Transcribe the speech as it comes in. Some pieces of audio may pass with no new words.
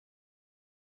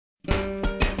Lukas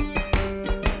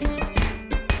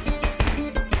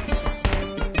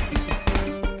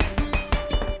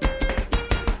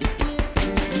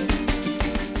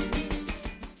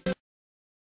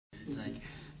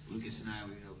and I,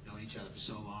 we've known each other for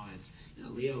so long. It's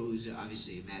Leo, who's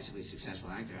obviously a massively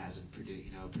successful actor, hasn't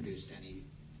produced a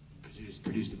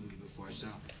movie before. So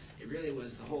it really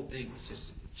was, the whole thing was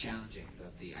just challenging,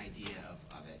 the idea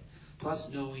of it. Plus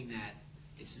knowing that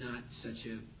it's not such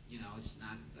a it's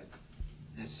not like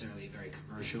necessarily very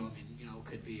commercial. I mean, it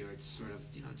could be, or it's sort of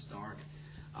it's dark.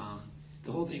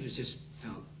 The whole thing was just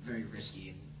felt very risky,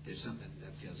 and there's something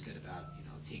that feels good about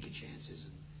taking chances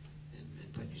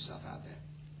and putting yourself out there.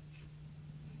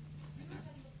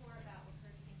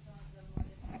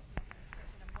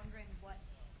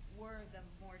 Were the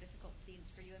more difficult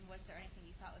scenes for you, and was there anything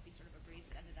you thought would be sort of a breeze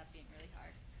that ended up being really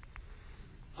hard?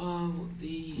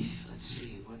 Let's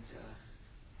see, what I'm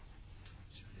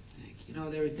trying to think.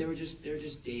 There were just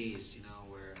days,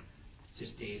 where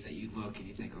just days that you look and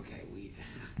you think, okay,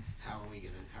 how are we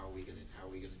gonna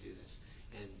do this?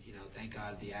 And thank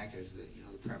God the actors, the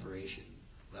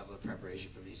level of preparation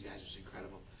from these guys was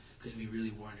incredible, because we really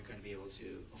weren't going to be able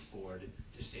to afford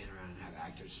to stand around and have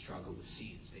actors struggle with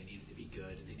scenes. They needed to be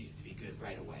good, and they needed to be good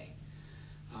right away.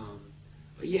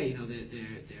 But yeah,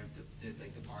 they're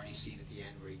like the party scene at the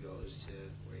end where he goes to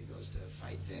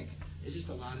fight Vic. There's just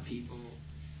a lot of people,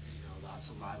 a lot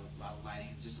of lighting,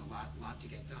 and just a lot to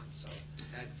get done. So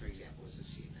that, for example, was a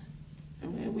scene that.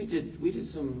 And we did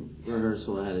some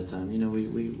rehearsal ahead of time.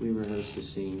 We rehearsed the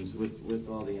scenes with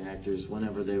all the actors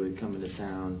whenever they would come into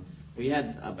town. We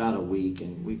had about a week,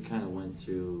 and we kind of went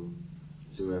through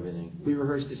everything. We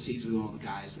rehearsed the scenes with all the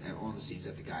guys, all the scenes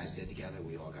that the guys did together.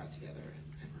 We all got together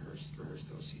and rehearsed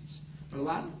those scenes. But a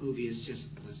lot of the movie was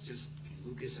just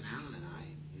Lukas and Alan and I,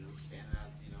 standing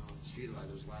out, on the street.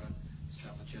 There was a lot of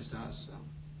stuff with just us. So.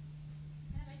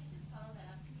 And if I could just follow that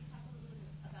up, can you talk a little bit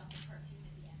about the cartoon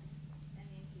at the end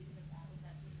and the inclusion of that? Was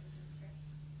that something that was in the script?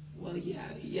 Well,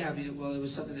 yeah. I mean, it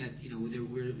was something that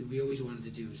we always wanted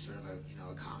to do, sort of a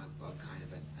comic book kind of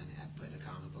put a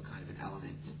comic book kind of an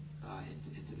element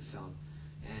into the film,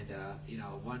 and at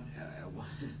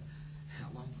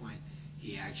one point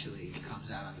he actually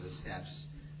comes out onto the steps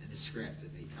in the script,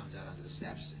 and he comes out onto the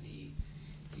steps and he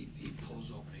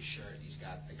pulls open his shirt and he's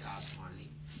got the costume on and he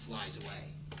flies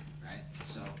away, right?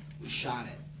 So we shot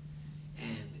it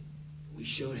and we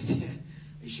showed it to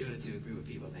a group of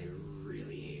people, and they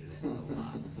really hated it a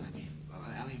lot. I mean,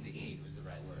 I don't even think hate was the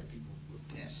right word. People were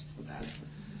pissed about it.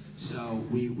 So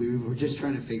we were just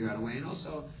trying to figure out a way, and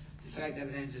also the fact that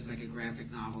it ends as like a graphic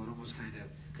novel, it almost kind of,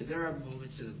 because there are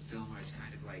moments of the film where it's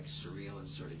kind of like surreal and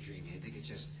sort of dreamy. I think it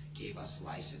just gave us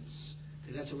license,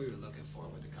 because that's what we were looking for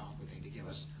with the comic book thing, to give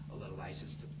us a little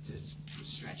license to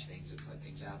stretch things and put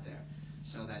things out there.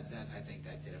 So that I think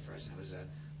that did it for us, and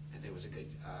there was a good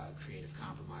creative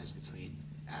compromise between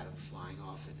Adam flying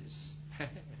off in his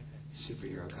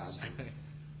superhero costume.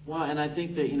 Well, and I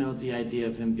think that, the idea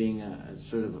of him being a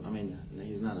sort of, I mean,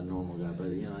 he's not a normal guy, but,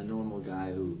 a normal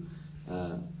guy who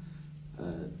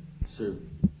sort of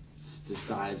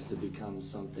decides to become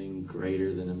something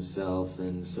greater than himself,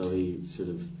 and so he sort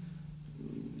of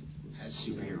has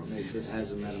superhero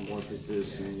has a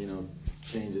metamorphosis, and,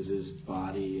 changes his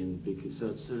body, and so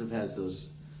it sort of has those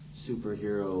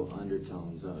superhero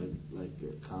undertones, like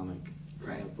comic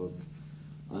book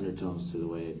undertones to the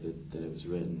way that it was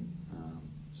written.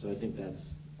 So I think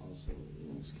that's also,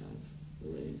 it's kind of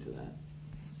relating to that.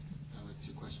 I like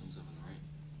two questions up on the right.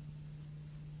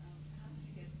 How did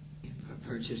you get?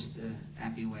 Purchased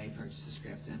Appy Way, purchased the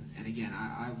script, and again,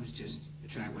 I was just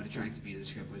what attracted me to the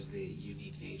script was the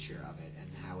unique nature of it and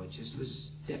how it just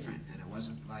was different, and it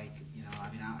wasn't like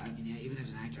I mean, even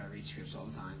as an actor, I read scripts all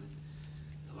the time, and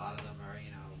a lot of them are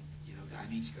guy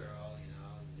meets girl,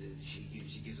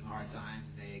 she gives him a hard time,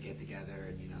 they get together,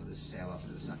 and they sail off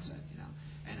into the sunset,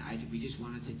 and we just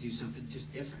wanted to do something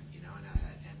just different, and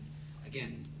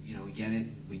again, we get it,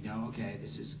 we know, okay,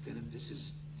 this is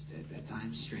at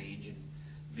times strange and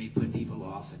may put people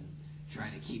off, and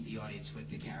trying to keep the audience with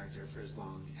the character for as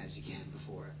long as you can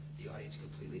before the audience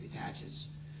completely detaches.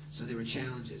 So there were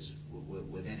challenges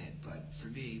within it, but for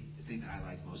me, the thing that I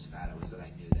liked most about it was that I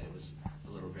knew that it was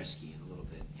a little risky and a little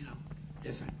bit,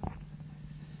 different.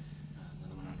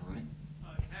 Another one on the right.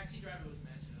 Taxi Driver was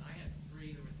mentioned, and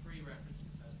there were three references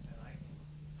that I came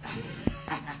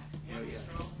One was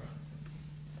Charles Bronson.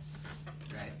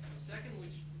 Right. The second,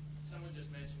 which someone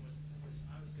just mentioned, was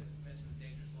I was going to mention The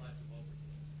Dangerous Lives of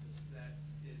Overlords, because that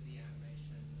did the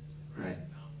animation, the Right.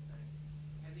 novel thing.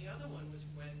 And the other one was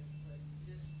when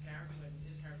his character's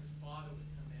father would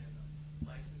come in, the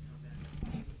lights would come down, and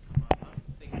he would come up. I'm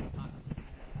thinking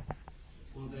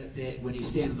when he's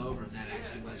standing over him, that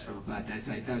actually was from a pod. I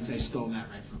stole that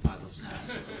right from Apocalypse Now.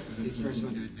 So the first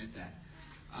one to admit that.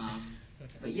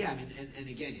 But yeah, I mean, and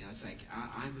again, you know, it's like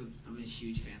I'm a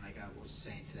huge fan. Like I was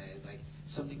saying today, like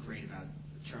something great about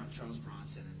Charles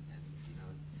Bronson and you know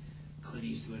Clint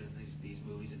Eastwood and these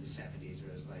movies in the '70s,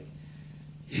 where it was like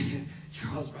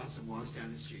Charles Bronson walks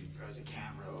down the street, throws a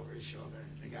camera over his shoulder,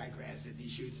 and the guy grabs it and he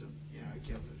shoots him. You know, he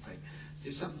kills him. It's like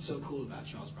there's something so cool about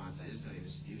Charles Bronson. I just thought he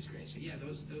was great. So yeah,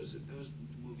 those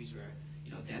movies where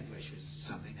you know Death Wish was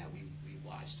something that we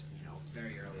watched, you know,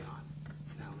 very early on.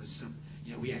 You know, it was some,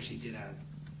 you know, we actually did a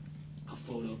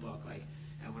photo book, like,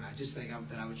 and when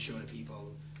that I would show to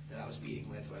people that I was meeting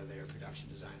with, whether they were production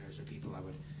designers or people, I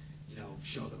would, you know,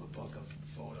 show them a book of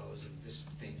photos and just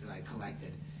things that I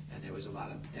collected, and there was a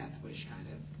lot of Death Wish kind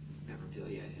of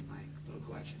memorabilia in my little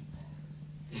collection.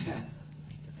 Yeah.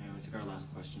 Okay, we took our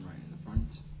last question right in the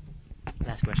front.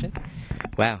 Last question?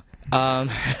 Wow.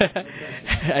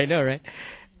 I know, right?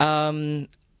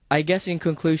 I guess in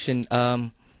conclusion,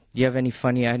 do you have any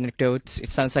funny anecdotes? It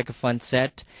sounds like a fun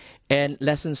set. And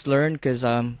lessons learned, because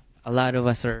a lot of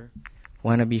us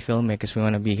want to be filmmakers. We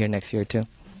want to be here next year, too.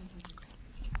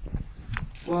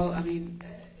 Well, I mean,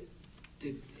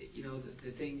 you know,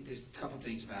 the thing, there's a couple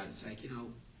things about it. It's like, you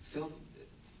know, film,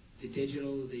 the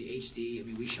digital, the HD, I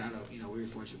mean, we shot up, you know, we were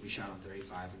fortunate we shot on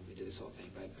 35 and we did this whole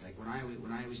thing. But, like, what I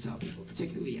always tell people,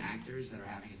 particularly actors that are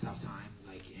having a tough time,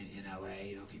 like in LA,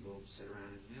 you know, people sit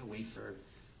around and, you know, wait for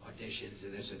auditions or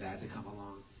this or that to come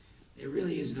along. There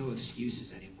really is no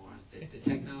excuses anymore. The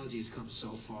technology has come so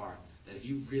far that if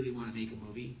you really want to make a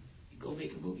movie, you go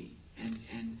make a movie.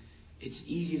 And it's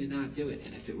easy to not do it.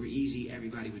 And if it were easy,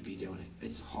 everybody would be doing it.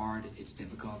 It's hard, it's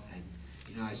difficult. And,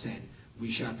 you know, I was saying,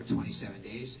 we shot for 27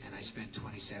 days, and I spent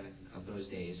 27 of those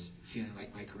days feeling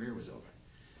like my career was over.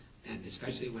 And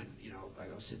especially when, you know,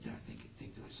 like I'll sit there and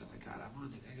think to myself, like, God,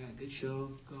 I got a good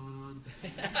show going on.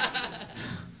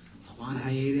 I'm on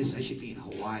hiatus. I should be in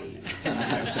Hawaii.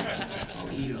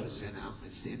 Mojitos, and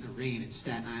it's in the rain in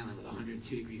Staten Island with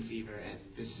 102-degree fever, and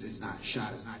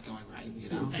shot is not going right, you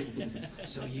know.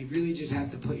 So you really just have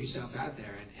to put yourself out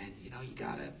there, and you know, you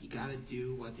gotta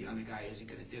do what the other guy isn't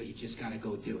gonna do. You just gotta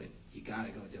go do it. You gotta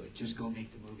go do it. Just go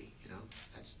make the movie. You know,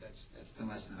 that's the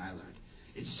lesson that I learned.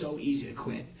 It's so easy to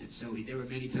quit, and so there were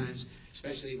many times,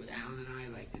 especially with Alan and I,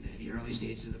 like in the early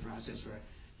stages of the process, where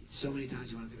so many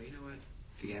times you wanted to go, you know what,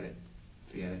 forget it.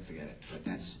 But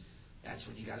that's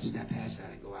when you got to step past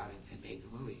that and go out and make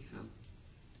the movie, you know.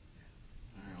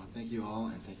 All right, well, thank you all,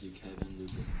 and thank you, Kevin,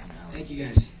 Lucas, and Alan. Thank you,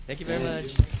 guys. Thank you very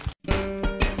much.